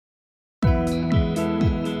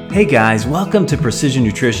Hey guys, welcome to Precision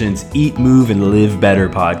Nutrition's Eat, Move, and Live Better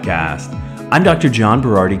podcast. I'm Dr. John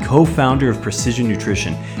Berardi, co-founder of Precision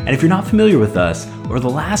Nutrition, and if you're not familiar with us, over the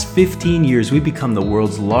last 15 years, we've become the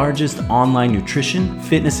world's largest online nutrition,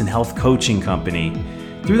 fitness, and health coaching company.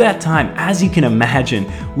 Through that time, as you can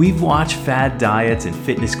imagine, we've watched fad diets and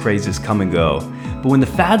fitness crazes come and go. But when the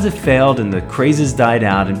fads have failed and the crazes died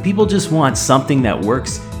out and people just want something that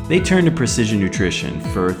works, they turn to Precision Nutrition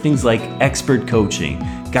for things like expert coaching,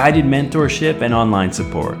 guided mentorship, and online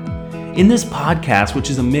support. In this podcast, which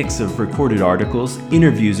is a mix of recorded articles,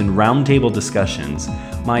 interviews, and roundtable discussions,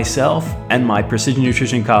 myself and my Precision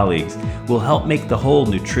Nutrition colleagues will help make the whole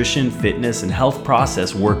nutrition, fitness, and health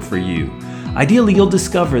process work for you. Ideally, you'll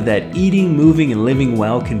discover that eating, moving, and living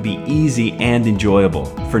well can be easy and enjoyable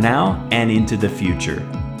for now and into the future.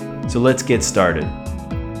 So let's get started.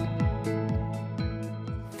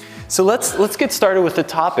 So let's get started with the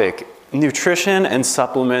topic, nutrition and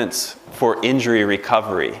supplements for injury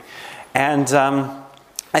recovery. And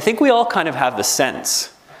I think we all kind of have the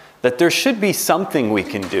sense that there should be something we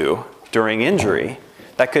can do during injury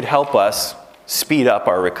that could help us speed up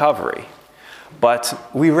our recovery. But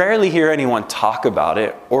we rarely hear anyone talk about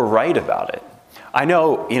it or write about it. I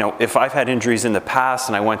know, if I've had injuries in the past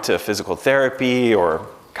and I went to physical therapy or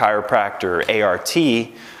chiropractor or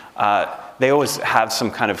ART, they always have some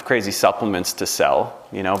kind of crazy supplements to sell,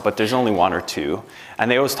 but there's only one or two. And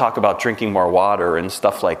they always talk about drinking more water and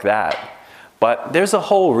stuff like that. But there's a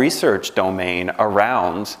whole research domain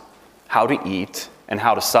around how to eat and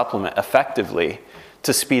how to supplement effectively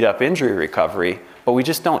to speed up injury recovery, but we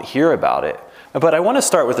just don't hear about it. But I want to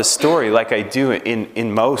start with a story like I do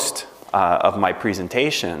in most of my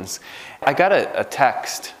presentations. I got a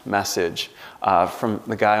text message from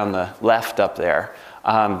the guy on the left up there.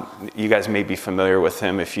 You guys may be familiar with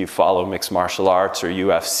him if you follow mixed martial arts or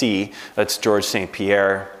UFC. That's Georges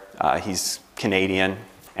St-Pierre. He's Canadian,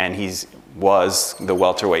 and he was the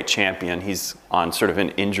welterweight champion. He's on sort of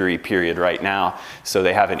an injury period right now, so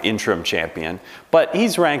they have an interim champion. But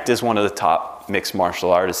he's ranked as one of the top mixed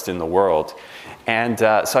martial artists in the world. And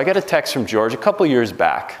so I got a text from George a couple years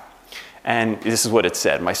back, and this is what it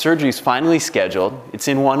said. My surgery's finally scheduled. It's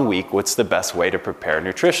in 1 week. What's the best way to prepare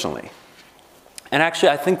nutritionally? And actually,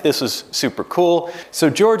 I think this is super cool. So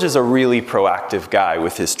George is a really proactive guy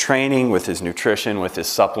with his training, with his nutrition, with his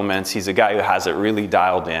supplements. He's a guy who has it really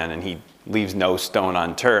dialed in, and he leaves no stone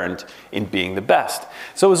unturned in being the best.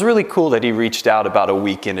 So it was really cool that he reached out about a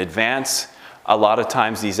week in advance. A lot of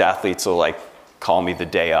times these athletes will call me the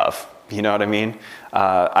day of. You know what I mean?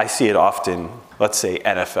 I see it often, let's say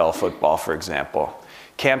NFL football, for example.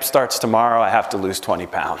 Camp starts tomorrow, I have to lose 20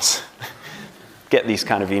 pounds. Get these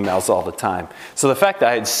kind of emails all the time. So the fact that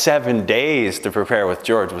I had 7 days to prepare with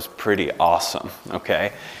George was pretty awesome,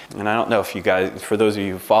 okay? And I don't know if you guys, for those of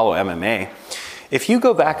you who follow MMA, if you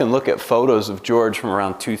go back and look at photos of George from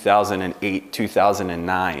around 2008,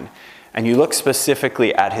 2009, and you look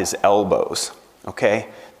specifically at his elbows, okay,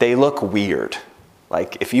 they look weird.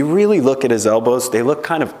 If you really look at his elbows, they look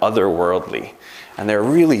kind of otherworldly. And they're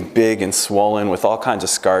really big and swollen with all kinds of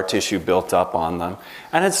scar tissue built up on them.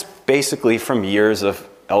 And it's basically from years of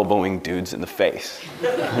elbowing dudes in the face,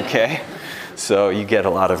 okay? So you get a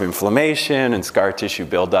lot of inflammation and scar tissue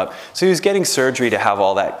buildup. So he was getting surgery to have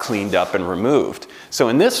all that cleaned up and removed. So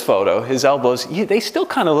in this photo, his elbows, they still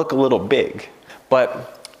kind of look a little big,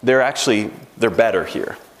 but they're better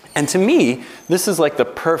here. And to me, this is the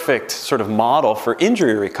perfect sort of model for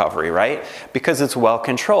injury recovery, right? Because it's well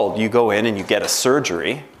controlled. You go in and you get a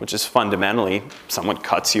surgery, which is fundamentally someone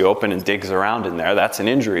cuts you open and digs around in there. That's an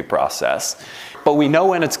injury process. But we know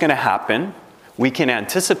when it's going to happen. We can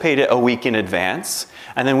anticipate it a week in advance,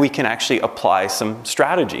 and then we can actually apply some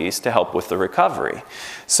strategies to help with the recovery.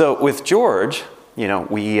 So with George,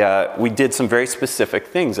 we did some very specific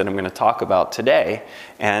things that I'm going to talk about today,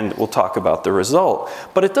 and we'll talk about the result.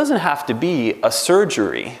 But it doesn't have to be a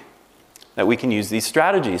surgery that we can use these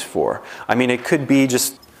strategies for. I mean, it could be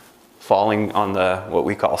just falling on what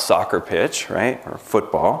we call soccer pitch, right, or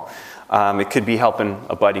football. It could be helping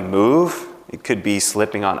a buddy move. It could be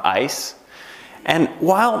slipping on ice. And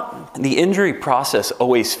while the injury process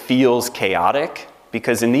always feels chaotic,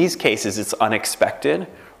 because in these cases it's unexpected,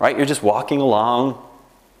 right? You're just walking along,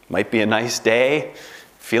 might be a nice day,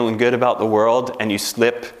 feeling good about the world, and you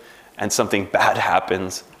slip and something bad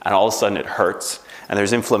happens, and all of a sudden it hurts, and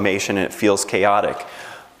there's inflammation and it feels chaotic.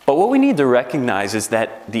 But what we need to recognize is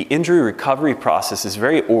that the injury recovery process is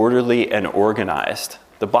very orderly and organized.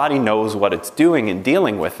 The body knows what it's doing in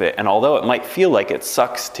dealing with it, and although it might feel like it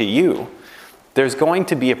sucks to you, there's going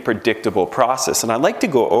to be a predictable process. And I'd like to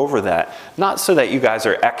go over that, not so that you guys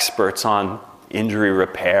are experts on injury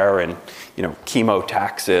repair and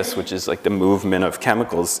chemotaxis, which is like the movement of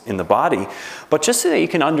chemicals in the body, but just so that you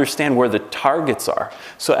can understand where the targets are.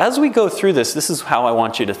 So as we go through this is how I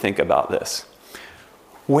want you to think about this.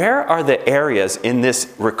 Where are the areas in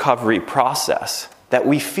this recovery process that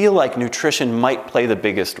we feel like nutrition might play the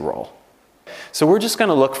biggest role? So we're just going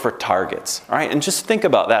to look for targets, all right? And just think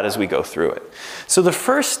about that as we go through it. So the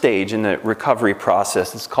first stage in the recovery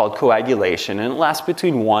process is called coagulation, and it lasts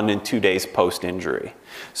between 1 and 2 days post-injury.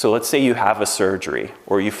 So let's say you have a surgery,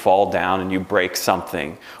 or you fall down and you break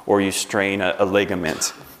something, or you strain a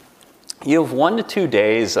ligament. You have 1 to 2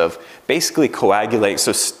 days of basically coagulating,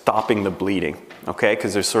 so stopping the bleeding, okay?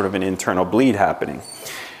 Because there's sort of an internal bleed happening.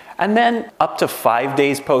 And then up to 5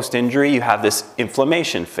 days post-injury, you have this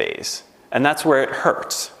inflammation phase. And that's where it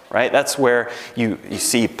hurts, right? That's where you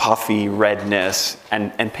see puffy redness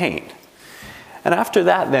and pain. And after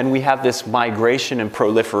that, then we have this migration and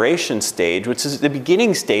proliferation stage, which is the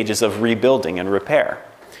beginning stages of rebuilding and repair.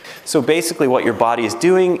 So basically what your body is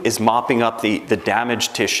doing is mopping up the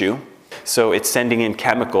damaged tissue. So it's sending in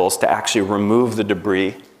chemicals to actually remove the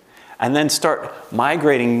debris and then start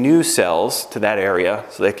migrating new cells to that area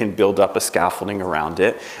so they can build up a scaffolding around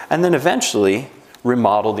it. And then eventually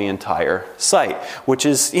remodel the entire site, which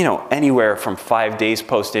is anywhere from 5 days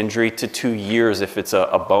post-injury to 2 years if it's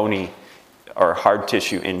a bony or hard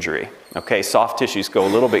tissue injury. Okay, soft tissues go a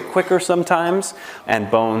little bit quicker sometimes,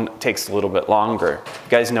 and bone takes a little bit longer. You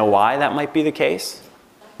guys know why that might be the case?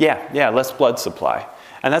 Yeah, less blood supply.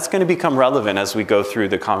 And that's going to become relevant as we go through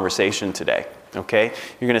the conversation today. Okay,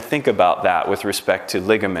 you're going to think about that with respect to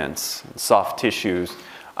ligaments, soft tissues,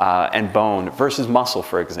 and bone versus muscle,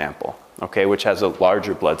 for example. Okay, which has a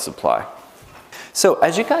larger blood supply. So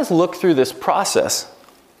as you guys look through this process,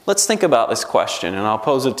 let's think about this question, and I'll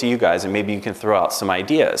pose it to you guys, and maybe you can throw out some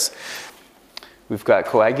ideas. We've got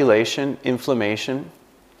coagulation, inflammation,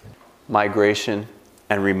 migration,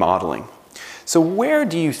 and remodeling. So where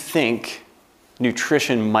do you think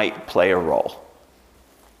nutrition might play a role?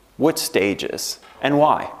 What stages, and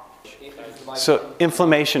why? So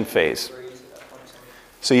inflammation phase.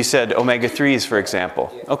 So you said omega-3s, for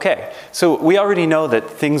example. Okay, so we already know that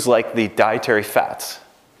things like the dietary fats,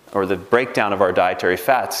 or the breakdown of our dietary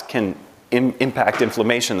fats, can impact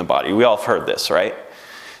inflammation in the body. We all have heard this, right?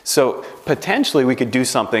 So potentially we could do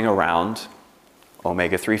something around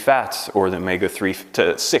omega-3 fats, or the omega-3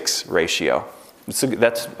 to 6 ratio. So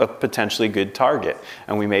that's a potentially good target,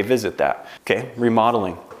 and we may visit that. Okay,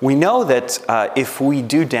 remodeling. We know that if we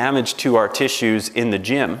do damage to our tissues in the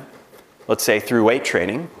gym, let's say through weight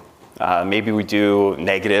training, maybe we do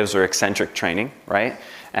negatives or eccentric training, right?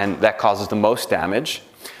 And that causes the most damage.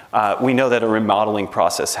 We know that a remodeling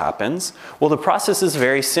process happens. Well, the process is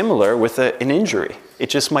very similar with an injury. It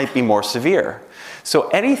just might be more severe. So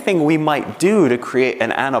anything we might do to create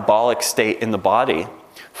an anabolic state in the body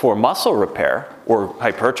for muscle repair or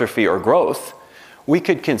hypertrophy or growth, we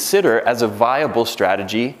could consider as a viable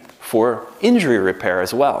strategy for injury repair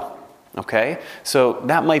as well. Okay, so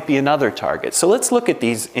that might be another target. So let's look at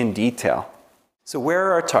these in detail. So where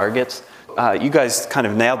are our targets? You guys kind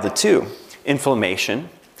of nailed the two. Inflammation.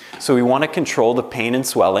 So we want to control the pain and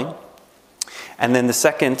swelling. And then the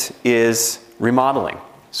second is remodeling.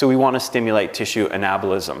 So we want to stimulate tissue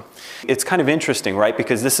anabolism. It's kind of interesting, right?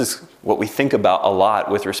 Because this is what we think about a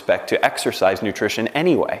lot with respect to exercise nutrition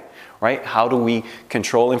anyway, right? How do we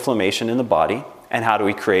control inflammation in the body? And how do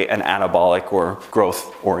we create an anabolic or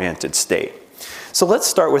growth-oriented state? So let's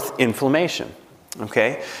start with inflammation,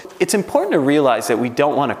 okay? It's important to realize that we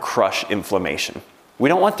don't want to crush inflammation. We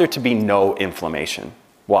don't want there to be no inflammation.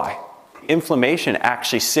 Why? Inflammation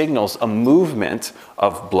actually signals a movement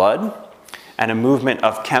of blood and a movement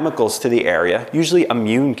of chemicals to the area, usually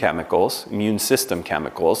immune chemicals, immune system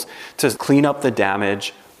chemicals, to clean up the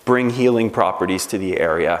damage, bring healing properties to the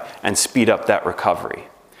area, and speed up that recovery.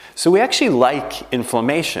 So we actually like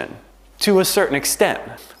inflammation to a certain extent.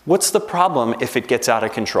 What's the problem if it gets out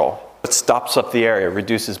of control? It stops up the area,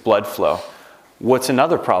 reduces blood flow. What's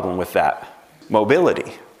another problem with that?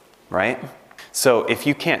 Mobility, right? So if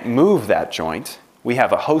you can't move that joint, we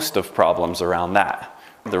have a host of problems around that.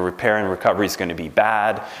 The repair and recovery is going to be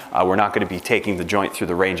bad. We're not going to be taking the joint through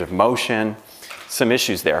the range of motion. Some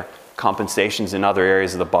issues there. Compensations in other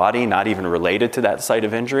areas of the body, not even related to that site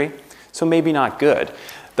of injury. So maybe not good.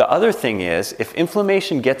 The other thing is, if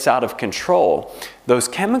inflammation gets out of control, those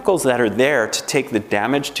chemicals that are there to take the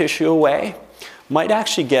damaged tissue away might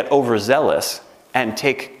actually get overzealous and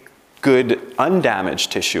take good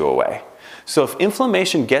undamaged tissue away. So if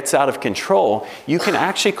inflammation gets out of control, you can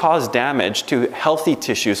actually cause damage to healthy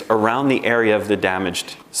tissues around the area of the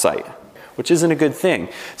damaged site, which isn't a good thing.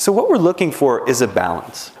 So what we're looking for is a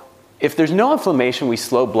balance. If there's no inflammation, we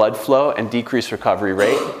slow blood flow and decrease recovery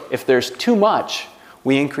rate. If there's too much,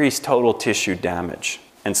 we increase total tissue damage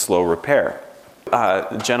and slow repair.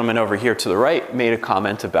 The gentleman over here to the right made a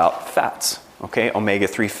comment about fats, okay,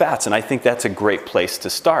 omega-3 fats, and I think that's a great place to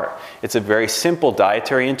start. It's a very simple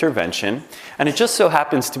dietary intervention, and it just so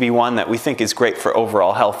happens to be one that we think is great for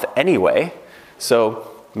overall health anyway, so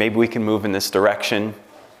maybe we can move in this direction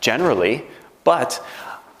generally, but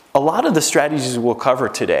a lot of the strategies we'll cover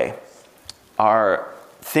today are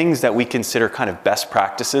things that we consider kind of best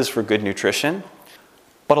practices for good nutrition,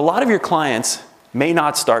 but a lot of your clients may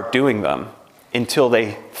not start doing them until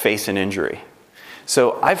they face an injury.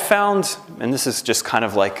 So I've found, and this is just kind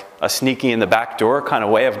of like a sneaky in the back door kind of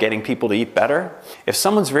way of getting people to eat better, if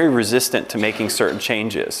someone's very resistant to making certain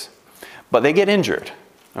changes, but they get injured,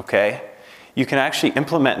 okay, you can actually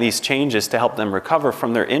implement these changes to help them recover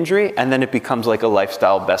from their injury, and then it becomes like a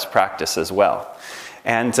lifestyle best practice as well.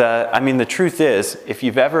 And I mean, the truth is, if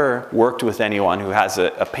you've ever worked with anyone who has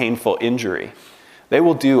a painful injury, they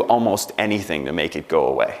will do almost anything to make it go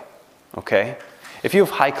away, okay? If you have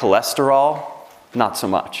high cholesterol, not so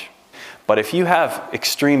much. But if you have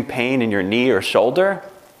extreme pain in your knee or shoulder,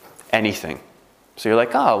 anything. So you're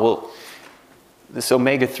like, oh, well, this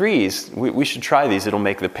omega-3s, we should try these, it'll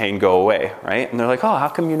make the pain go away, right? And they're like, oh, how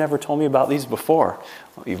come you never told me about these before?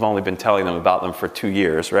 Well, you've only been telling them about them for 2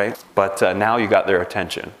 years, right? But now you got their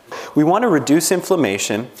attention. We want to reduce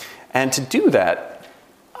inflammation, and to do that,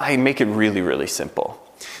 I make it really, really simple.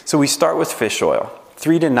 So we start with fish oil,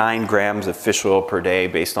 3 to 9 grams of fish oil per day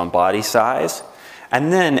based on body size,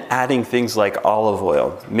 and then adding things like olive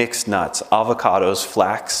oil, mixed nuts, avocados,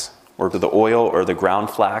 flax, or the oil or the ground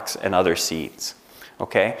flax, and other seeds.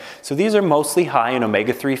 Okay, so these are mostly high in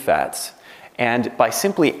omega-3 fats, and by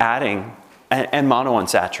simply adding, and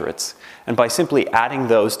monounsaturates, and by simply adding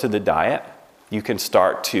those to the diet, you can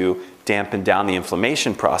start to dampen down the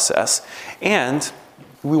inflammation process, and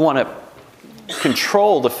we want to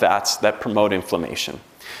control the fats that promote inflammation.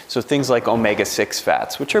 So things like omega-6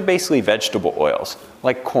 fats, which are basically vegetable oils,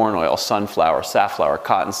 like corn oil, sunflower, safflower,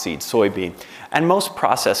 cottonseed, soybean, and most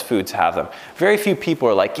processed foods have them. Very few people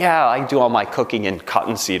are like, yeah, I do all my cooking in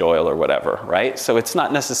cottonseed oil or whatever, right? So it's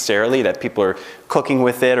not necessarily that people are cooking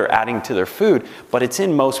with it or adding to their food, but it's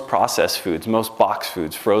in most processed foods, most boxed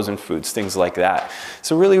foods, frozen foods, things like that.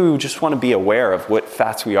 So really we just want to be aware of what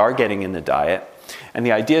fats we are getting in the diet. And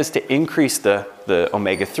the idea is to increase the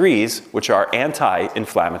omega-3s, which are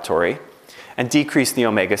anti-inflammatory, and decrease the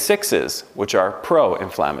omega-6s, which are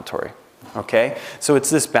pro-inflammatory. Okay? So it's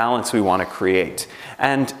this balance we want to create.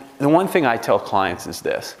 And the one thing I tell clients is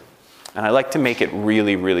this, and I like to make it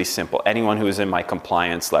really, really simple. Anyone who is in my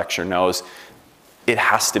compliance lecture knows it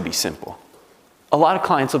has to be simple. A lot of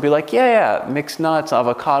clients will be like, yeah, mixed nuts,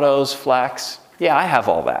 avocados, flax, yeah, I have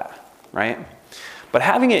all that, right? But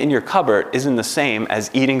having it in your cupboard isn't the same as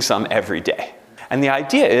eating some every day. And the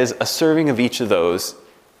idea is a serving of each of those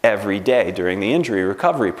every day during the injury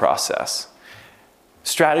recovery process.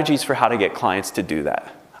 Strategies for how to get clients to do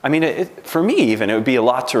that. I mean, for me even, it would be a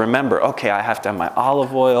lot to remember. Okay, I have to have my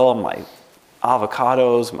olive oil, my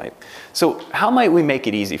avocados, So how might we make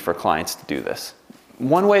it easy for clients to do this?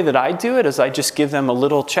 One way that I do it is I just give them a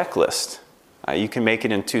little checklist. You can make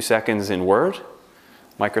it in 2 seconds in Word,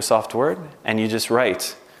 Microsoft Word, and you just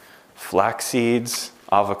write flax seeds,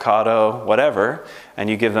 avocado, whatever,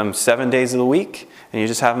 and you give them 7 days of the week, and you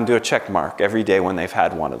just have them do a check mark every day when they've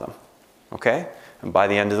had one of them, okay? And by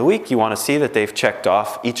the end of the week, you want to see that they've checked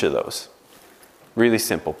off each of those. Really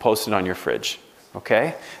simple, post it on your fridge,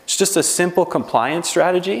 okay? It's just a simple compliance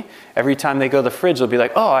strategy. Every time they go to the fridge, they'll be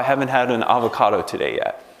like, oh, I haven't had an avocado today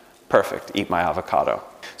yet. Perfect, eat my avocado.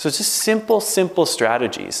 So it's just simple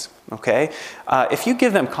strategies. Okay? If you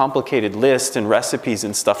give them complicated lists and recipes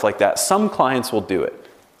and stuff like that, some clients will do it.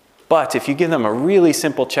 But if you give them a really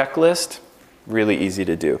simple checklist, really easy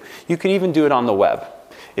to do. You could even do it on the web.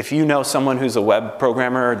 If you know someone who's a web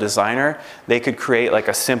programmer or designer, they could create like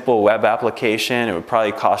a simple web application. It would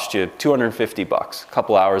probably cost you $250, a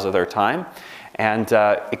couple hours of their time. And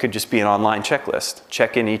it could just be an online checklist.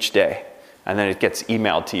 Check in each day. And then it gets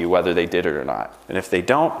emailed to you whether they did it or not. And if they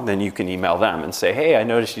don't, then you can email them and say, hey, I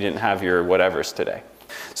noticed you didn't have your whatevers today.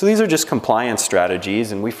 So these are just compliance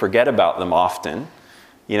strategies, and we forget about them often.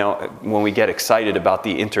 You know, when we get excited about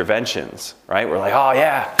the interventions, right? We're like, oh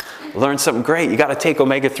yeah, learned something great. You got to take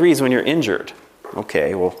omega-3s when you're injured.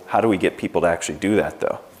 Okay, well, how do we get people to actually do that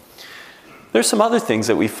though? There's some other things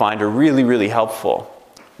that we find are really, really helpful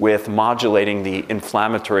with modulating the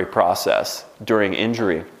inflammatory process during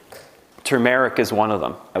injury. Turmeric is one of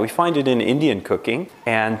them. We find it in Indian cooking,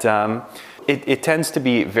 and it tends to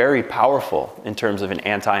be very powerful in terms of an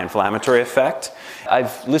anti-inflammatory effect.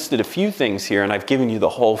 I've listed a few things here, and I've given you the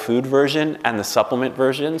whole food version and the supplement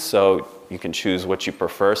version, so you can choose what you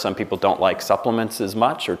prefer. Some people don't like supplements as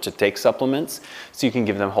much or to take supplements, so you can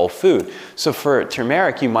give them whole food. So for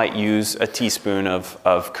turmeric, you might use a teaspoon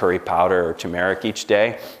of curry powder or turmeric each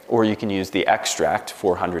day, or you can use the extract,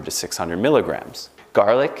 400 to 600 milligrams.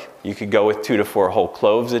 Garlic, you could go with 2 to 4 whole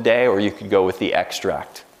cloves a day, or you could go with the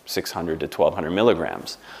extract, 600 to 1200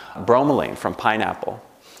 milligrams. Bromelain from pineapple,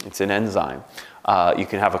 it's an enzyme. You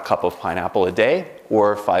can have a cup of pineapple a day,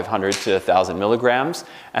 or 500 to 1000 milligrams.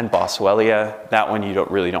 And boswellia, that one you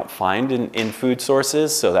really don't find in food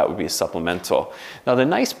sources, so that would be supplemental. Now the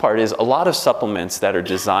nice part is a lot of supplements that are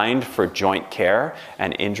designed for joint care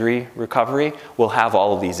and injury recovery will have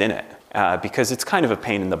all of these in it. Because it's kind of a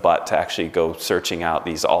pain in the butt to actually go searching out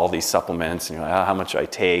all these supplements, and you're like, oh, how much do I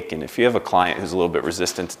take? And if you have a client who's a little bit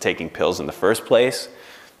resistant to taking pills in the first place,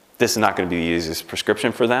 this is not going to be the easiest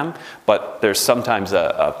prescription for them. But there's sometimes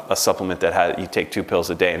a supplement that you take 2 pills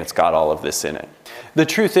a day and it's got all of this in it. The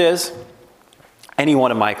truth is, any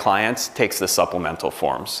one of my clients takes the supplemental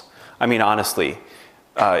forms. I mean, honestly,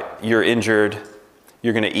 you're injured,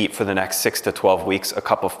 you're going to eat for the next 6 to 12 weeks a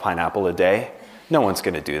cup of pineapple a day. No one's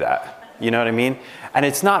going to do that. You know what I mean? And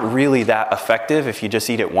it's not really that effective if you just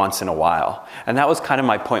eat it once in a while. And that was kind of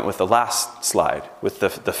my point with the last slide, with the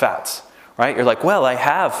fats, right? You're like, well, I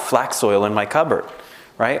have flax oil in my cupboard,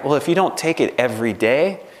 right? Well, if you don't take it every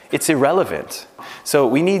day, it's irrelevant. So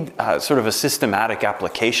we need sort of a systematic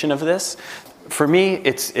application of this. For me,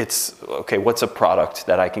 it's okay, what's a product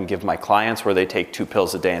that I can give my clients where they take 2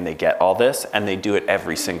 pills a day and they get all this, and they do it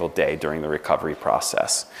every single day during the recovery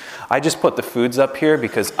process. I just put the foods up here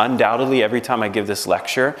because undoubtedly every time I give this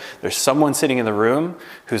lecture, there's someone sitting in the room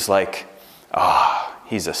who's like,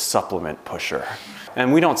 he's a supplement pusher.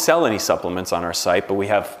 And we don't sell any supplements on our site, but we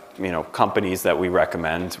have companies that we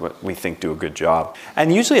recommend, we think do a good job.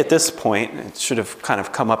 And usually at this point, it should have kind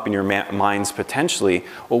of come up in your minds potentially,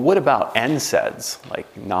 well, what about NSAIDs, like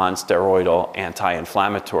non-steroidal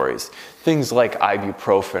anti-inflammatories? Things like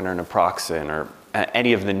ibuprofen or naproxen or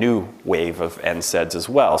any of the new wave of NSAIDs as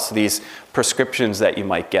well. So these prescriptions that you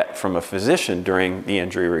might get from a physician during the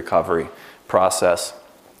injury recovery process.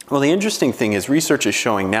 Well, the interesting thing is research is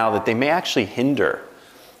showing now that they may actually hinder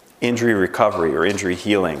injury recovery or injury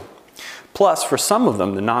healing. Plus, for some of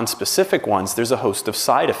them, the non-specific ones, there's a host of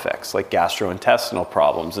side effects like gastrointestinal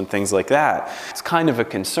problems and things like that. It's kind of a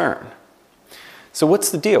concern. So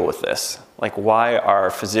what's the deal with this? Like, why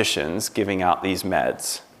are physicians giving out these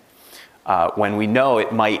meds when we know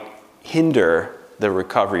it might hinder the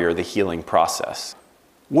recovery or the healing process?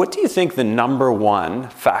 What do you think the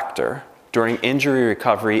 #1 factor during injury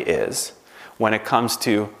recovery is when it comes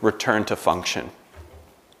to return to function?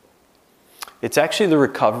 It's actually the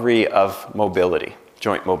recovery of mobility,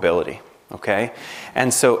 joint mobility, okay?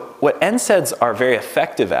 And so what NSAIDs are very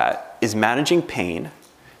effective at is managing pain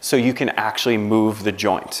so you can actually move the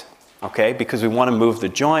joint, okay? Because we want to move the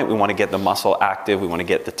joint, we want to get the muscle active, we want to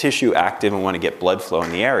get the tissue active, we want to get blood flow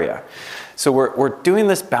in the area. So we're doing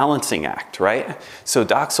this balancing act, right? So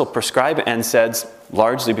docs will prescribe NSAIDs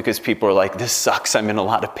largely because people are like, this sucks, I'm in a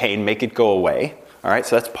lot of pain, make it go away. All right,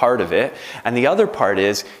 so that's part of it. And the other part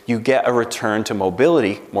is you get a return to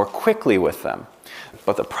mobility more quickly with them.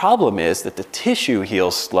 But the problem is that the tissue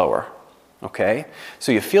heals slower, okay?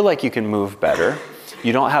 So you feel like you can move better.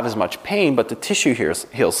 You don't have as much pain, but the tissue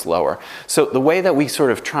heals slower. So the way that we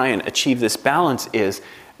sort of try and achieve this balance is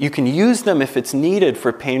you can use them if it's needed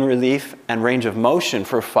for pain relief and range of motion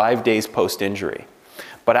for 5 days post-injury.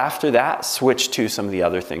 But after that, switch to some of the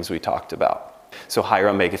other things we talked about. So higher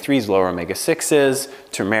omega-3s, lower omega-6s,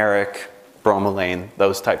 turmeric, bromelain,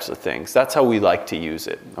 those types of things. That's how we like to use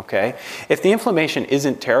it, okay? If the inflammation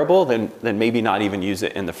isn't terrible, then maybe not even use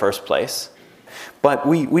it in the first place. But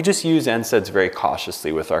we just use NSAIDs very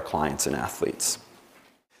cautiously with our clients and athletes.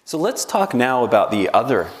 So let's talk now about the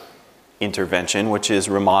other intervention, which is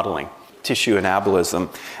remodeling, tissue anabolism,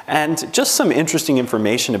 and just some interesting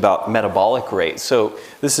information about metabolic rate. So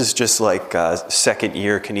this is just like a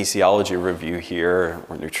second-year kinesiology review here,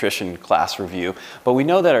 or nutrition class review, but we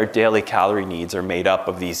know that our daily calorie needs are made up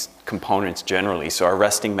of these components generally. So our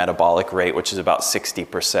resting metabolic rate, which is about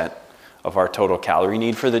 60% of our total calorie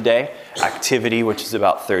need for the day, activity, which is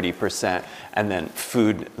about 30%, and then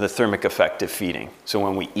food, the thermic effect of feeding. So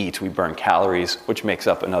when we eat, we burn calories, which makes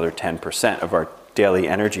up another 10% of our daily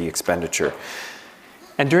energy expenditure.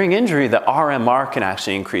 And during injury, the RMR can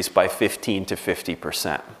actually increase by 15 to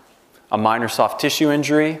 50%. A minor soft tissue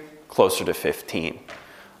injury, closer to 15.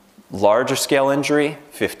 Larger scale injury,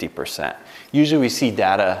 50%. Usually we see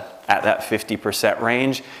data at that 50%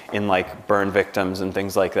 range in like burn victims and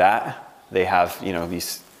things like that. They have, you know,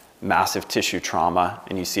 these massive tissue trauma,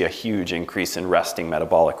 and you see a huge increase in resting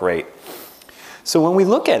metabolic rate. So when we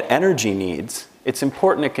look at energy needs, it's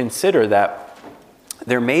important to consider that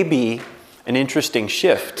there may be an interesting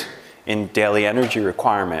shift in daily energy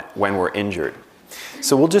requirement when we're injured.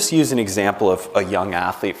 So we'll just use an example of a young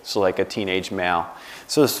athlete, so like a teenage male.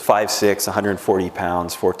 So it's 5'6", 140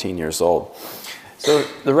 pounds, 14 years old. So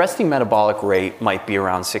the resting metabolic rate might be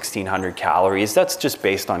around 1,600 calories. That's just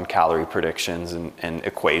based on calorie predictions and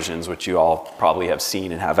equations, which you all probably have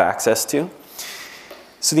seen and have access to.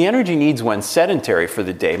 So the energy needs when sedentary for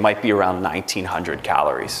the day might be around 1,900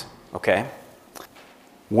 calories, okay?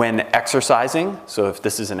 When exercising, so if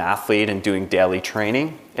this is an athlete and doing daily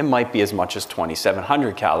training, it might be as much as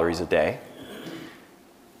 2,700 calories a day.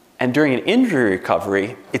 And during an injury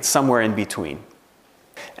recovery, it's somewhere in between.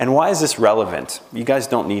 And why is this relevant? You guys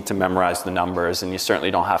don't need to memorize the numbers, and you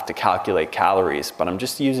certainly don't have to calculate calories, but I'm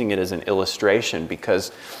just using it as an illustration because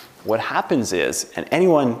what happens is, and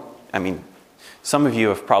anyone, I mean, some of you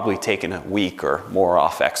have probably taken a week or more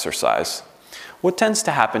off exercise. What tends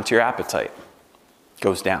to happen to your appetite?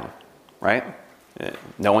 Goes down, right?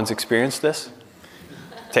 No one's experienced this?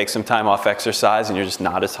 Take some time off exercise and you're just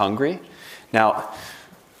not as hungry. Now,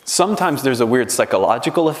 sometimes there's a weird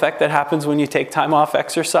psychological effect that happens when you take time off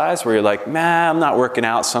exercise where you're like, man, I'm not working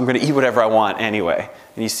out, so I'm gonna eat whatever I want anyway.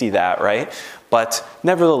 And you see that, right? But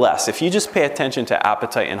nevertheless, if you just pay attention to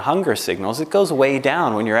appetite and hunger signals, it goes way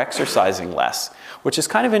down when you're exercising less, which is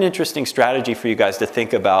kind of an interesting strategy for you guys to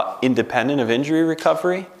think about independent of injury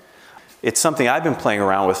recovery. It's something I've been playing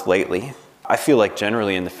around with lately. I feel like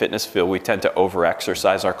generally in the fitness field, we tend to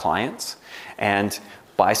over-exercise our clients. And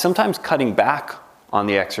by sometimes cutting back on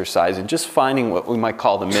the exercise and just finding what we might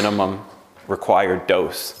call the minimum required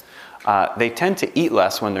dose, they tend to eat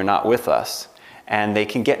less when they're not with us. And they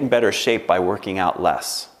can get in better shape by working out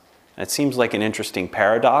less. And it seems like an interesting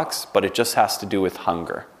paradox, but it just has to do with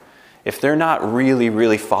hunger. If they're not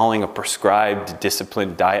really following a prescribed,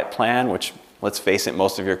 disciplined diet plan, which let's face it,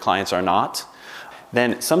 most of your clients are not,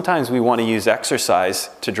 then sometimes we want to use exercise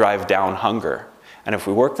to drive down hunger. And if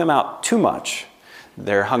we work them out too much,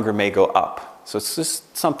 their hunger may go up. So it's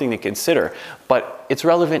just something to consider. But it's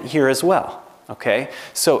relevant here as well, okay?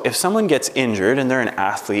 So if someone gets injured and they're an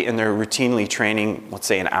athlete and they're routinely training, let's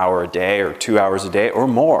say an hour a day or 2 hours a day or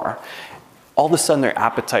more, all of a sudden their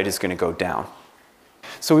appetite is going to go down.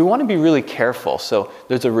 So we want to be really careful. So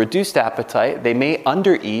there's a reduced appetite. They may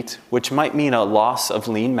undereat, which might mean a loss of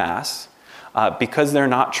lean mass. Because they're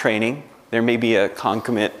not training, there may be a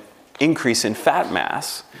concomitant increase in fat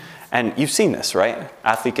mass. And you've seen this, right?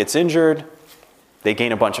 Athlete gets injured, they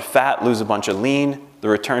gain a bunch of fat, lose a bunch of lean. The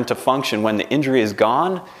return to function when the injury is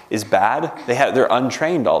gone is bad. They're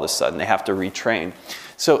untrained all of a sudden. They have to retrain.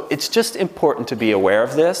 So it's just important to be aware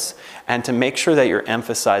of this and to make sure that you're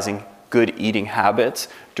emphasizing good eating habits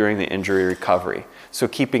during the injury recovery. So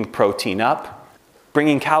keeping protein up,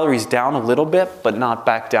 bringing calories down a little bit, but not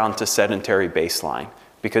back down to sedentary baseline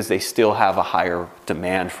because they still have a higher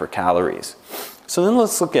demand for calories. So then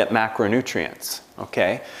let's look at macronutrients,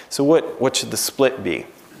 okay? So what should the split be?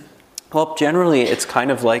 Well, generally it's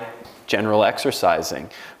kind of like general exercising.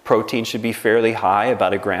 Protein should be fairly high,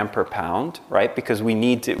 about 1 gram per pound, right? Because we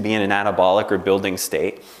need to be in an anabolic or building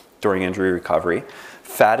state during injury recovery.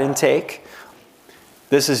 Fat intake,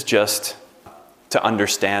 this is just to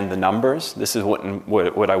understand the numbers. This is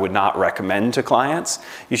what I would not recommend to clients.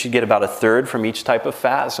 You should get about 1/3 from each type of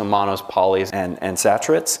fat, so monos, polys, and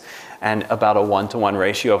saturates, and about a 1-to-1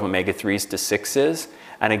 ratio of omega-3s to 6s.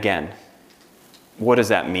 And again, what does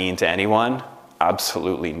that mean to anyone?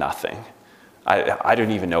 Absolutely nothing. I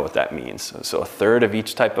don't even know what that means. So 1/3 of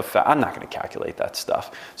each type of fat, I'm not going to calculate that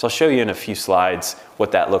stuff. So I'll show you in a few slides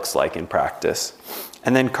what that looks like in practice.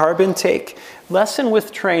 And then carb intake, lessen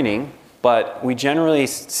with training, but we generally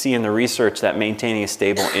see in the research that maintaining a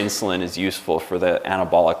stable insulin is useful for the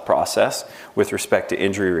anabolic process with respect to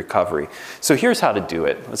injury recovery. So here's how to do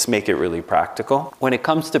it. Let's make it really practical. When it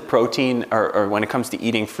comes to protein or when it comes to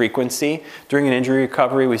eating frequency, during an injury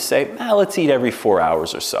recovery, we say, let's eat every 4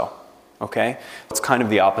 hours or so. Okay? It's kind of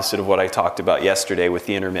the opposite of what I talked about yesterday with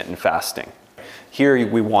the intermittent fasting. Here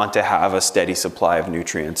we want to have a steady supply of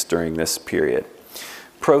nutrients during this period.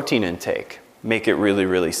 Protein intake, make it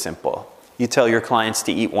really simple. You tell your clients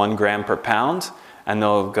to eat 1 gram per pound and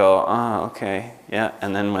they'll go, oh, okay, yeah.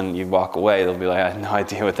 And then when you walk away, they'll be like, I have no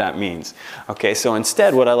idea what that means. Okay, so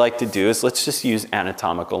instead what I like to do is let's just use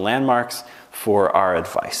anatomical landmarks for our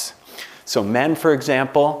advice. So men, for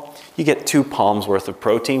example, you get 2 palms worth of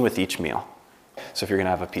protein with each meal. So if you're gonna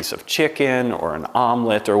have a piece of chicken or an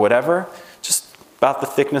omelet or whatever, just about the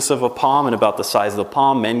thickness of a palm and about the size of the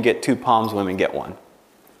palm, men get 2 palms, women get 1.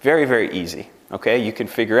 Very, very easy, okay? You can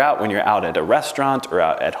figure out when you're out at a restaurant or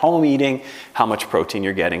out at home eating how much protein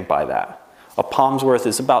you're getting by that. A palm's worth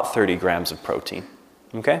is about 30 grams of protein,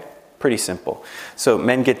 okay? Pretty simple. So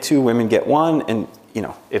men get 2, women get 1, and you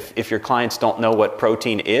know, if your clients don't know what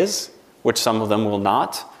protein is, which some of them will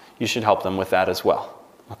not, you should help them with that as well,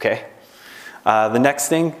 okay? The next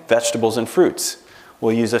thing, vegetables and fruits.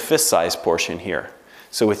 We'll use a fist-sized portion here.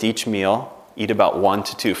 So with each meal, eat about 1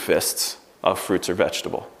 to 2 fists of fruits or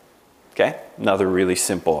vegetable, okay? Another really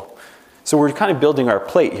simple. So we're kind of building our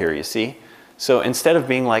plate here, you see? So instead of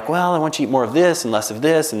being like, well, I want you to eat more of this and less of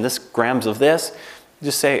this and this grams of this,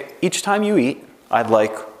 just say, each time you eat, I'd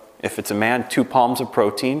like, if it's a man, 2 palms of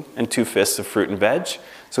protein and 2 fists of fruit and veg.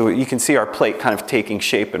 So you can see our plate kind of taking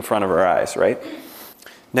shape in front of our eyes, right?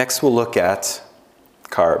 Next, we'll look at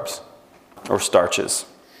carbs or starches.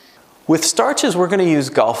 With starches, we're going to use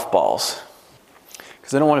golf balls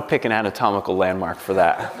because I don't want to pick an anatomical landmark for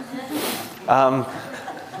that.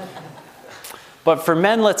 But for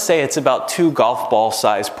men, let's say it's about 2 golf ball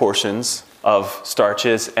size portions of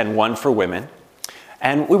starches and 1 for women.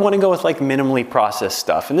 And we want to go with like minimally processed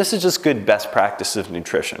stuff. And this is just good best practice of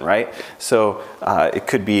nutrition, right? So it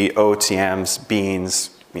could be oats, yams, beans,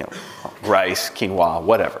 you know, rice, quinoa,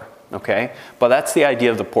 whatever, okay? But that's the idea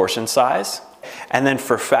of the portion size. And then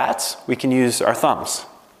for fats, we can use our thumbs.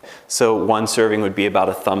 So 1 serving would be about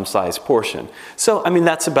a thumb-sized portion. So, I mean,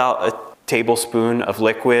 that's about a tablespoon of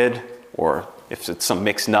liquid, or if it's some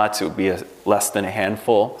mixed nuts, it would be less than a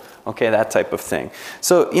handful. Okay, that type of thing.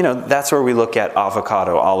 So, you know, that's where we look at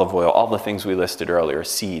avocado, olive oil, all the things we listed earlier,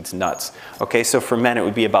 seeds, nuts. Okay, so for men, it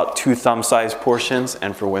would be about 2 thumb-sized portions,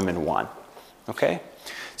 and for women, 1. Okay?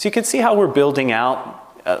 So you can see how we're building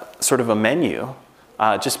out sort of a menu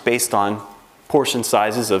just based on portion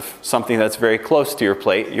sizes of something that's very close to your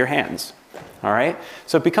plate, your hands. All right?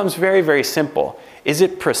 So it becomes very, very simple. Is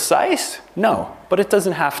it precise? No, but it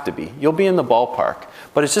doesn't have to be. You'll be in the ballpark.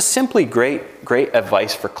 But it's just simply great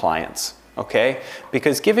advice for clients, okay?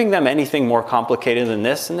 Because giving them anything more complicated than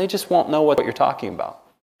this, and they just won't know what you're talking about.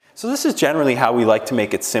 So this is generally how we like to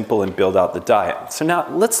make it simple and build out the diet. So now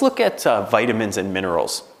let's look at vitamins and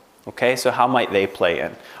minerals, okay? So how might they play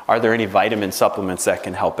in? Are there any vitamin supplements that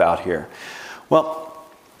can help out here? Well,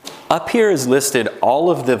 up here is listed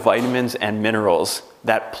all of the vitamins and minerals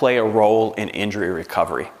that play a role in injury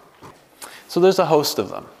recovery. So there's a host of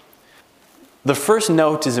them. The first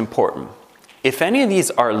note is important. If any of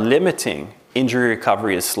these are limiting, injury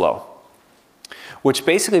recovery is slow. Which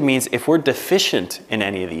basically means if we're deficient in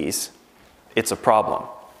any of these, it's a problem.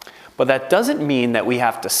 But that doesn't mean that we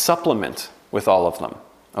have to supplement with all of them,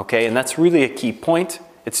 okay? And that's really a key point.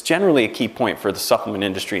 It's generally a key point for the supplement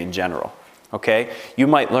industry in general, okay? You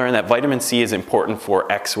might learn that vitamin C is important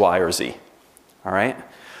for X, Y, or Z, all right?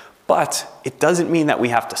 But it doesn't mean that we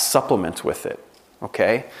have to supplement with it,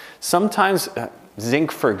 okay? Sometimes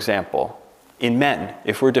zinc, for example, in men,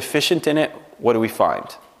 if we're deficient in it, what do we find?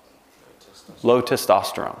 Low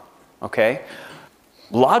testosterone, okay?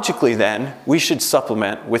 Logically then, we should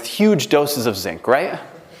supplement with huge doses of zinc, right?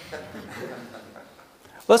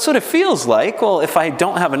 That's what it feels like. Well, if I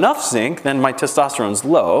don't have enough zinc, then my testosterone's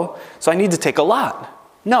low, so I need to take a lot.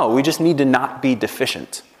 No, we just need to not be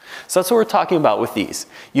deficient. So that's what we're talking about with these.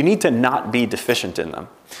 You need to not be deficient in them.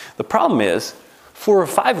 The problem is, 4 or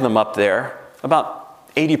 5 of them up there,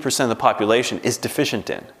 about 80% of the population is deficient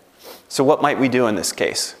in. So what might we do in this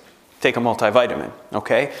case? Take a multivitamin,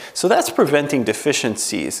 okay? So that's preventing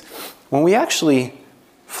deficiencies. When we actually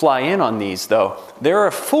fly in on these, though, there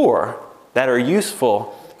are 4 that are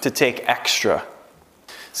useful to take extra.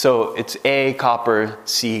 So it's A, copper,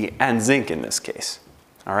 C, and zinc in this case,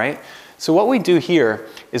 all right? So what we do here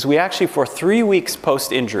is we actually, for 3 weeks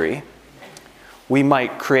post-injury, we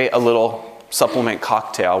might create a little supplement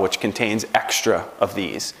cocktail which contains extra of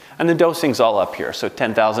these. And the dosing's all up here. So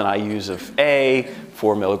 10,000 IUs of A,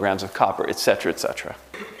 4 milligrams of copper, et cetera, et cetera.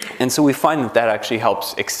 And so we find that that actually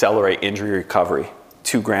helps accelerate injury recovery,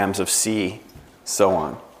 2 grams of C, so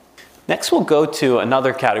on. Next, we'll go to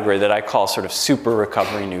another category that I call sort of super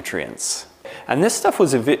recovery nutrients. And this stuff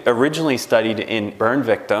was originally studied in burn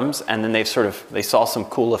victims, and then they saw some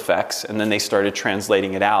cool effects, and then they started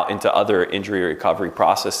translating it out into other injury recovery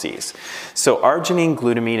processes. So arginine,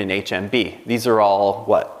 glutamine, and HMB, these are all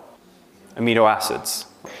what? Amino acids,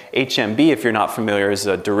 HMB, if you're not familiar, is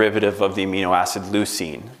a derivative of the amino acid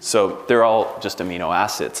leucine. So they're all just amino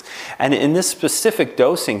acids. And in this specific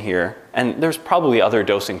dosing here, and there's probably other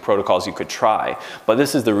dosing protocols you could try, but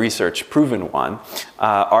this is the research proven one.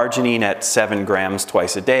 Arginine at 7 grams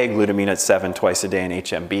twice a day, glutamine at 7 twice a day, and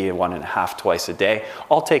HMB at 1.5 twice a day,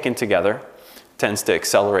 all taken together, tends to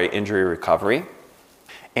accelerate injury recovery.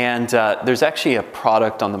 And there's actually a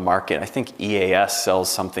product on the market, I think EAS sells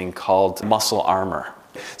something called Muscle Armor.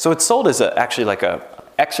 So it's sold as actually like a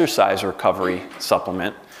exercise recovery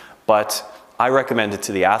supplement, but I recommend it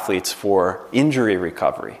to the athletes for injury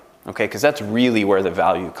recovery, okay? Because that's really where the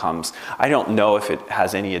value comes. I don't know if it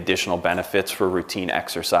has any additional benefits for routine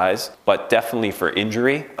exercise, but definitely for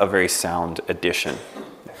injury, a very sound addition.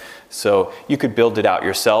 So you could build it out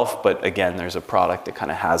yourself, but again, there's a product that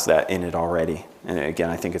kind of has that in it already. And again,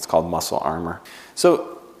 I think it's called Muscle Armor.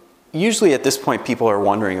 So usually at this point, people are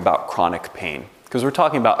wondering about chronic pain, because we're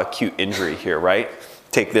talking about acute injury here, right?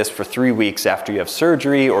 Take this for 3 weeks after you have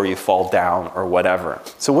surgery or you fall down or whatever.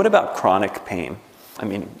 So what about chronic pain? I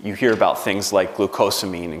mean, you hear about things like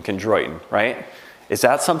glucosamine and chondroitin, right? Is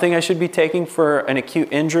that something I should be taking for an acute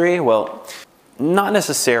injury? Well, not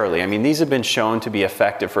necessarily. I mean, these have been shown to be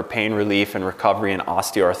effective for pain relief and recovery in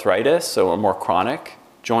osteoarthritis, so a more chronic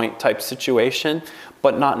joint type situation,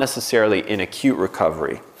 but not necessarily in acute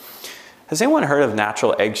recovery. Has anyone heard of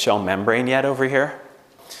natural eggshell membrane yet over here?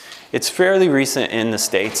 It's fairly recent in the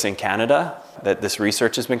States and Canada that this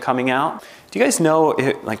research has been coming out. Do you guys know,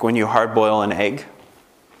 like when you hard boil an egg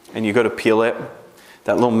and you go to peel it,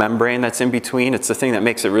 that little membrane that's in between, it's the thing that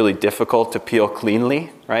makes it really difficult to peel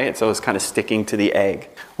cleanly, right? It's always kind of sticking to the egg.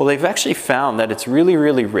 Well, they've actually found that it's really,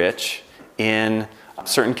 really rich in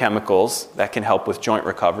certain chemicals that can help with joint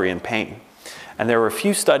recovery and pain. And there were a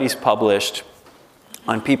few studies published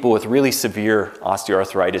on people with really severe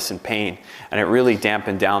osteoarthritis and pain, and it really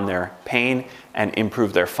dampened down their pain and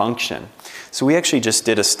improved their function. So we actually just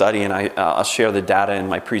did a study, and I'll share the data in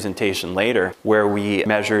my presentation later, where we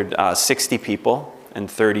measured 60 people, and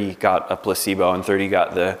 30 got a placebo and 30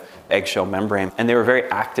 got the eggshell membrane, and they were very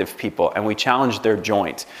active people, and we challenged their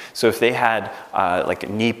joint. So if they had like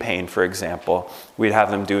knee pain, for example, we'd have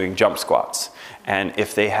them doing jump squats. And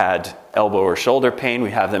if they had elbow or shoulder pain,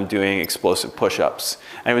 we'd have them doing explosive push-ups.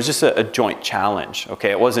 And it was just a joint challenge, okay?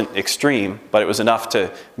 It wasn't extreme, but it was enough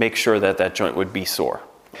to make sure that that joint would be sore.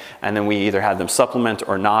 And then we either had them supplement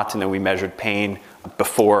or not, and then we measured pain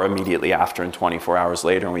before, immediately after, and 24 hours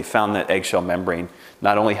later. And we found that eggshell membrane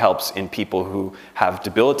not only helps in people who have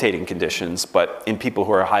debilitating conditions, but in people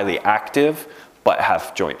who are highly active, but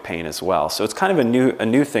have joint pain as well. So it's kind of a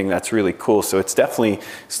new thing that's really cool. So it's definitely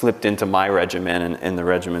slipped into my regimen and the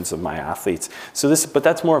regimens of my athletes. But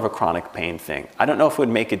that's more of a chronic pain thing. I don't know if it would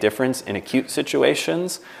make a difference in acute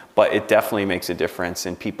situations, but it definitely makes a difference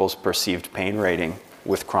in people's perceived pain rating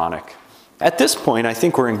with chronic. At this point, I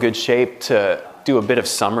think we're in good shape to do a bit of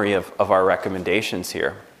summary of our recommendations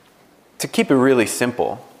here. To keep it really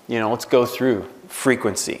simple, let's go through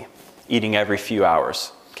frequency, eating every few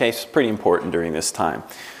hours. Okay, it's pretty important during this time.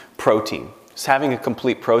 Protein, just having a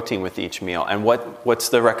complete protein with each meal. And what's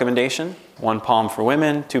the recommendation? 1 palm for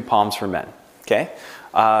women, 2 palms for men. Okay,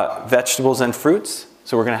 vegetables and fruits.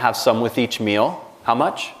 So we're going to have some with each meal. How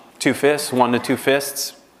much? 2 fists, 1 to 2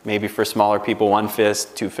 fists. Maybe for smaller people, 1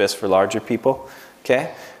 fist, 2 fists for larger people.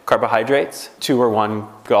 Okay, carbohydrates, 2 or 1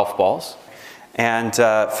 golf balls. And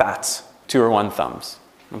fats, 2 or 1 thumbs.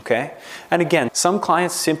 Okay? And again, some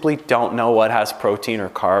clients simply don't know what has protein or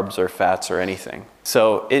carbs or fats or anything.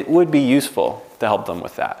 So it would be useful to help them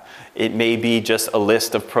with that. It may be just a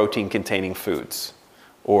list of protein-containing foods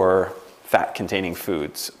or fat-containing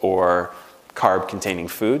foods or carb-containing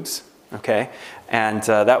foods. Okay? And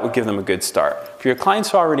that would give them a good start. For your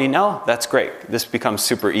clients who already know, that's great. This becomes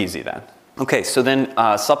super easy then. Okay, so then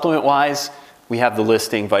supplement-wise, we have the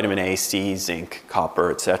listing: vitamin A, C, zinc,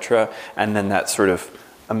 copper, etc. And then that sort of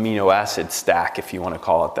amino acid stack, if you want to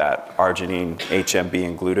call it that: arginine, HMB,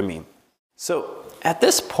 and glutamine. So at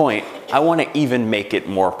this point, I want to even make it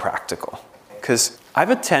more practical, because I've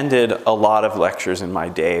attended a lot of lectures in my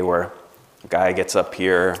day where a guy gets up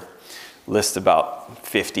here, lists about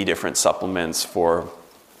 50 different supplements for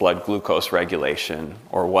blood glucose regulation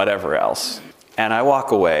or whatever else. And I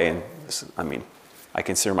walk away, and I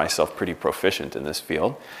consider myself pretty proficient in this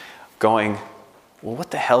field, going, well,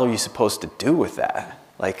 what the hell are you supposed to do with that?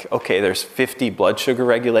 Like, okay, there's 50 blood sugar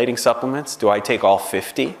regulating supplements. Do I take all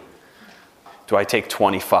 50? Do I take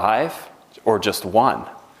 25 or just 1?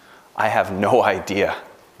 I have no idea.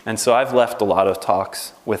 And so I've left a lot of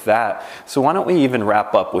talks with that. So why don't we even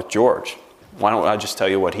wrap up with George? Why don't I just tell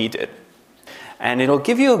you what he did? And it'll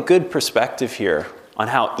give you a good perspective here on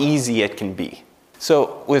how easy it can be.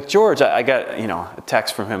 So with George, I got a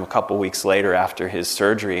text from him a couple weeks later after his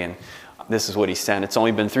surgery, and this is what he sent. "It's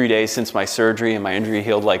only been 3 days since my surgery and my injury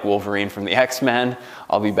healed like Wolverine from the X-Men.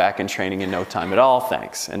 I'll be back in training in no time at all,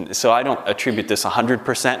 thanks." And so I don't attribute this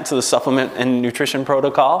 100% to the supplement and nutrition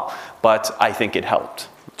protocol, but I think it helped.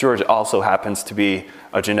 George also happens to be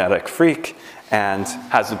a genetic freak and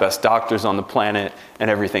has the best doctors on the planet and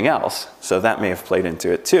everything else. So that may have played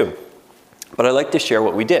into it too. But I'd like to share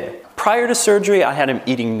what we did. Prior to surgery, I had him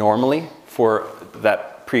eating normally for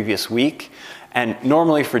that previous week. And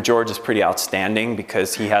normally for George is pretty outstanding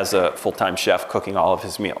because he has a full-time chef cooking all of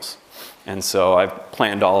his meals. And so I've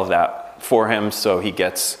planned all of that for him so he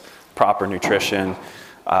gets proper nutrition.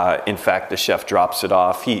 In fact, the chef drops it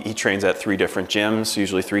off. He trains at 3 different gyms,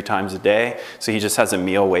 usually 3 times a day. So he just has a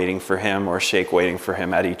meal waiting for him or a shake waiting for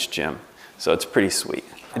him at each gym. So it's pretty sweet.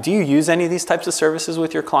 Do you use any of these types of services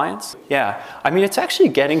with your clients? Yeah, I mean, it's actually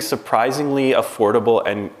getting surprisingly affordable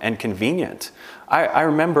and convenient. I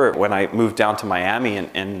remember when I moved down to Miami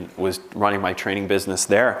and was running my training business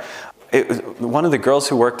there, one of the girls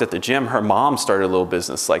who worked at the gym, her mom started a little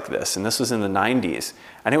business like this, and this was in the 90s.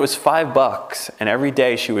 And it was $5, and every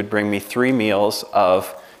day she would bring me 3 meals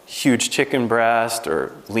of huge chicken breast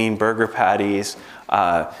or lean burger patties,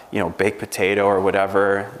 baked potato or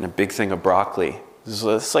whatever, and a big thing of broccoli.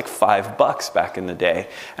 It's like $5 back in the day.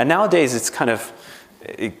 And nowadays it's kind of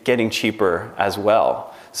getting cheaper as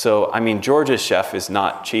well. So, I mean, George's chef is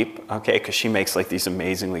not cheap, okay, because she makes like these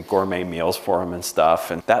amazingly gourmet meals for him and stuff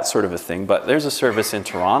and that sort of a thing. But there's a service in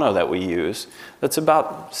Toronto that we use that's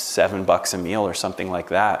about $7 a meal or something like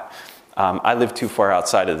that. I live too far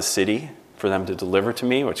outside of the city for them to deliver to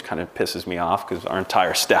me, which kind of pisses me off because our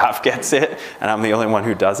entire staff gets it and I'm the only one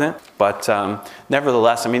who doesn't. But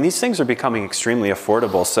nevertheless, I mean, these things are becoming extremely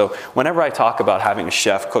affordable. So whenever I talk about having a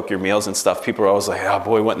chef cook your meals and stuff, people are always like, "Oh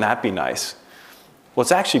boy, wouldn't that be nice?" Well,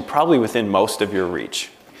 it's actually probably within most of your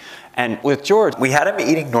reach. And with George, we had him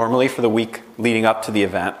eating normally for the week leading up to the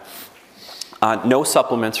event. No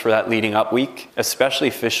supplements for that leading up week, especially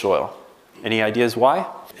fish oil. Any ideas why?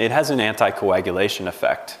 It has an anticoagulation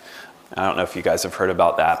effect. I don't know if you guys have heard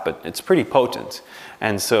about that, but it's pretty potent.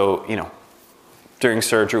 And so, during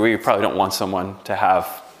surgery, we probably don't want someone to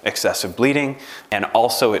have excessive bleeding. And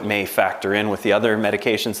also it may factor in with the other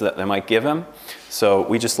medications that they might give him. So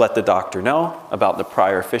we just let the doctor know about the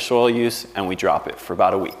prior fish oil use and we drop it for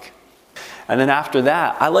about a week. And then after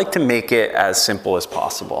that, I like to make it as simple as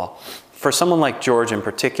possible. For someone like George in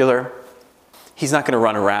particular, he's not going to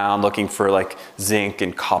run around looking for like zinc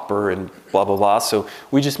and copper and blah, blah, blah. So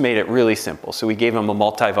we just made it really simple. So we gave him a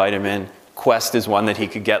multivitamin. Quest is one that he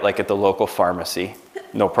could get like at the local pharmacy,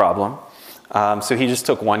 no problem. So he just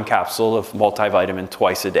took 1 capsule of multivitamin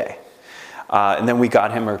twice a day. And then we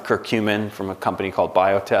got him a curcumin from a company called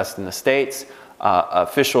Biotest in the States, a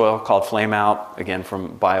fish oil called Flame Out, again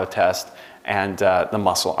from Biotest, and the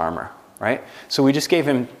Muscle Armor, right? So we just gave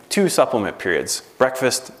him 2 supplement periods,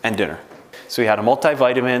 breakfast and dinner. So he had a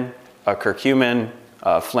multivitamin, a curcumin,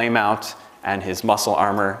 Flame Out, and his Muscle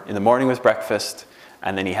Armor in the morning with breakfast,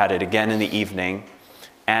 and then he had it again in the evening,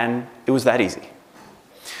 and it was that easy.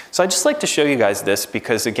 So I just like to show you guys this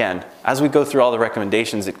because, again, as we go through all the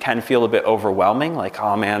recommendations, it can feel a bit overwhelming, like,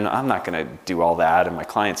 oh man, I'm not going to do all that, and my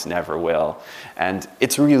clients never will. And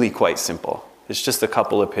it's really quite simple. It's just a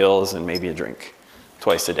couple of pills and maybe a drink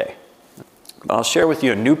twice a day. But I'll share with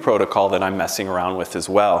you a new protocol that I'm messing around with as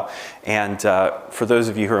well. And for those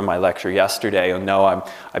of you who were in my lecture yesterday, you'll know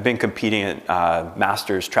I've been competing at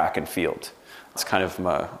Masters track and field. It's kind of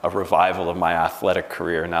a revival of my athletic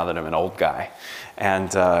career now that I'm an old guy.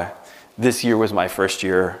 And this year was my first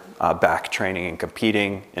year back training and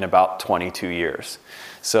competing in about 22 years.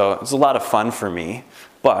 So it's a lot of fun for me,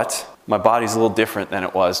 but my body's a little different than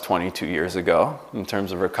it was 22 years ago in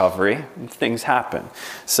terms of recovery. Things happen.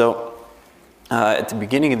 So at the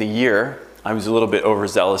beginning of the year, I was a little bit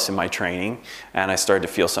overzealous in my training and I started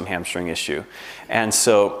to feel some hamstring issue. And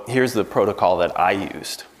so here's the protocol that I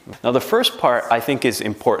used. Now the first part I think is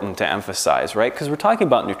important to emphasize, right? Because we're talking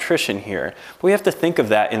about nutrition here, but we have to think of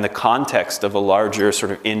that in the context of a larger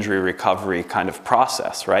sort of injury recovery kind of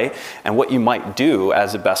process, right? And what you might do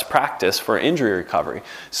as a best practice for injury recovery.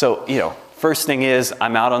 So, first thing is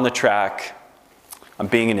I'm out on the track, I'm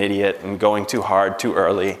being an idiot, I'm going too hard, too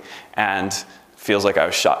early, and feels like I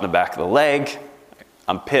was shot in the back of the leg.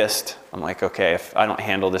 I'm pissed. I'm like, okay, if I don't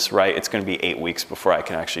handle this right, it's going to be 8 weeks before I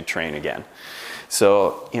can actually train again.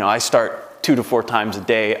 So, I start 2 to 4 times a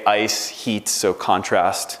day, ice, heat, so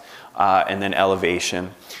contrast, and then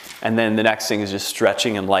elevation. And then the next thing is just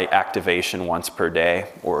stretching and light activation once per day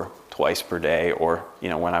or twice per day, or,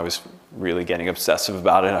 when I was really getting obsessive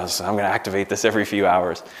about it. I'm going to activate this every few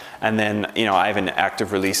hours. And then, I have an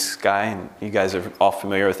active release guy, and you guys are all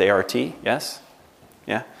familiar with ART, yes?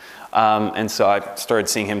 Yeah? And so I started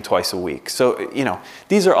seeing him twice a week. So,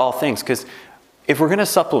 these are all things, because if we're going to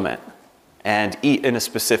supplement and eat in a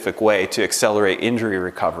specific way to accelerate injury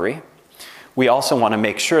recovery, we also want to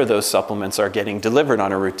make sure those supplements are getting delivered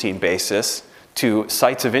on a routine basis to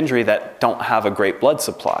sites of injury that don't have a great blood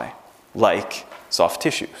supply, like soft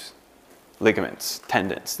tissues, ligaments,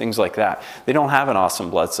 tendons, things like that. They don't have an awesome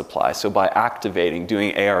blood supply. So by activating,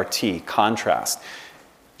 doing ART, contrast,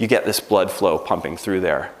 you get this blood flow pumping through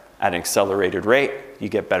there at an accelerated rate. You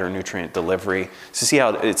get better nutrient delivery. So see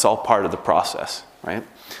how it's all part of the process, right?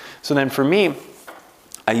 So then for me,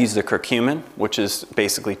 I use the curcumin, which is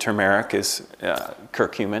basically turmeric is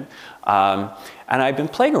curcumin. And I've been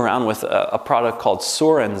playing around with a product called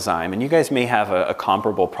Sorenzyme, and you guys may have a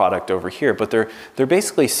comparable product over here, but they're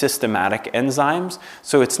basically systematic enzymes.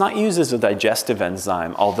 So it's not used as a digestive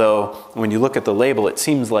enzyme, although when you look at the label, it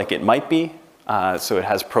seems like it might be. So it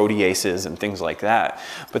has proteases and things like that.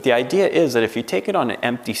 But the idea is that if you take it on an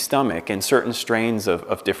empty stomach and certain strains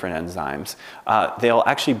of different enzymes, they'll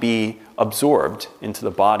actually be absorbed into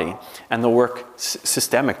the body and they'll work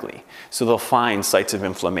systemically. So they'll find sites of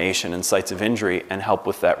inflammation and sites of injury and help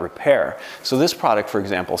with that repair. So this product, for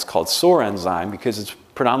example, is called Sorenzyme because it's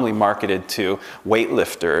predominantly marketed to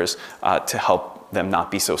weightlifters to help them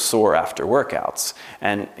not be so sore after workouts.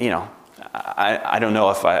 And, I don't know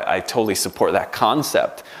if I totally support that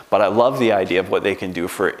concept, but I love the idea of what they can do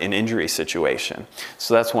for an injury situation.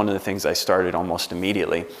 So that's one of the things I started almost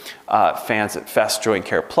immediately. Fast Joint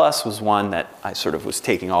Care Plus was one that I sort of was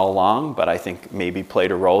taking all along, but I think maybe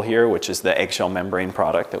played a role here, which is the eggshell membrane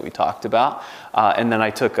product that we talked about. And then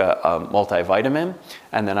I took a multivitamin,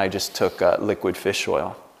 and then I just took liquid fish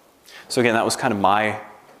oil. So again, that was kind of my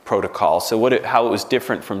protocol. So how it was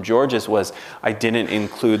different from George's was I didn't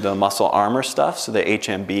include the muscle armor stuff, so the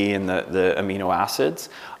HMB and the amino acids,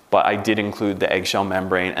 but I did include the eggshell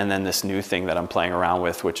membrane and then this new thing that I'm playing around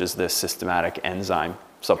with, which is this systematic enzyme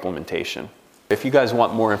supplementation. If you guys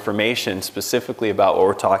want more information specifically about what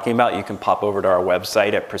we're talking about, you can pop over to our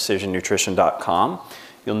website at precisionnutrition.com.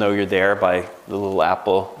 You'll know you're there by the little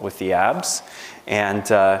apple with the abs. And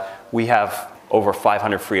we have over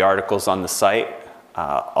 500 free articles on the site.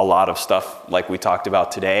 A lot of stuff like we talked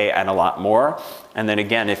about today and a lot more. And then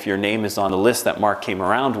again, if your name is on the list that Mark came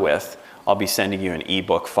around with, I'll be sending you an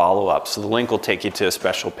ebook follow-up. So the link will take you to a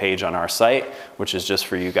special page on our site, which is just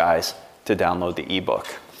for you guys to download the ebook.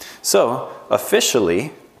 So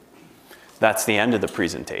officially, that's the end of the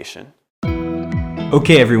presentation.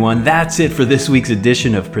 Okay, everyone, that's it for this week's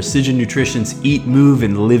edition of Precision Nutrition's Eat, Move,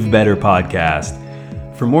 and Live Better podcast.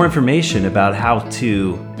 For more information about how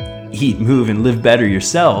to eat, move, and live better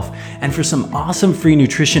yourself, and for some awesome free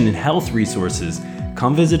nutrition and health resources,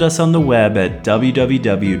 come visit us on the web at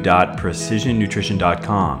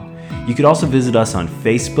www.precisionnutrition.com. You could also visit us on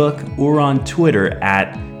Facebook or on Twitter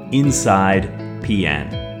at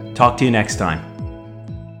InsidePN. Talk to you next time.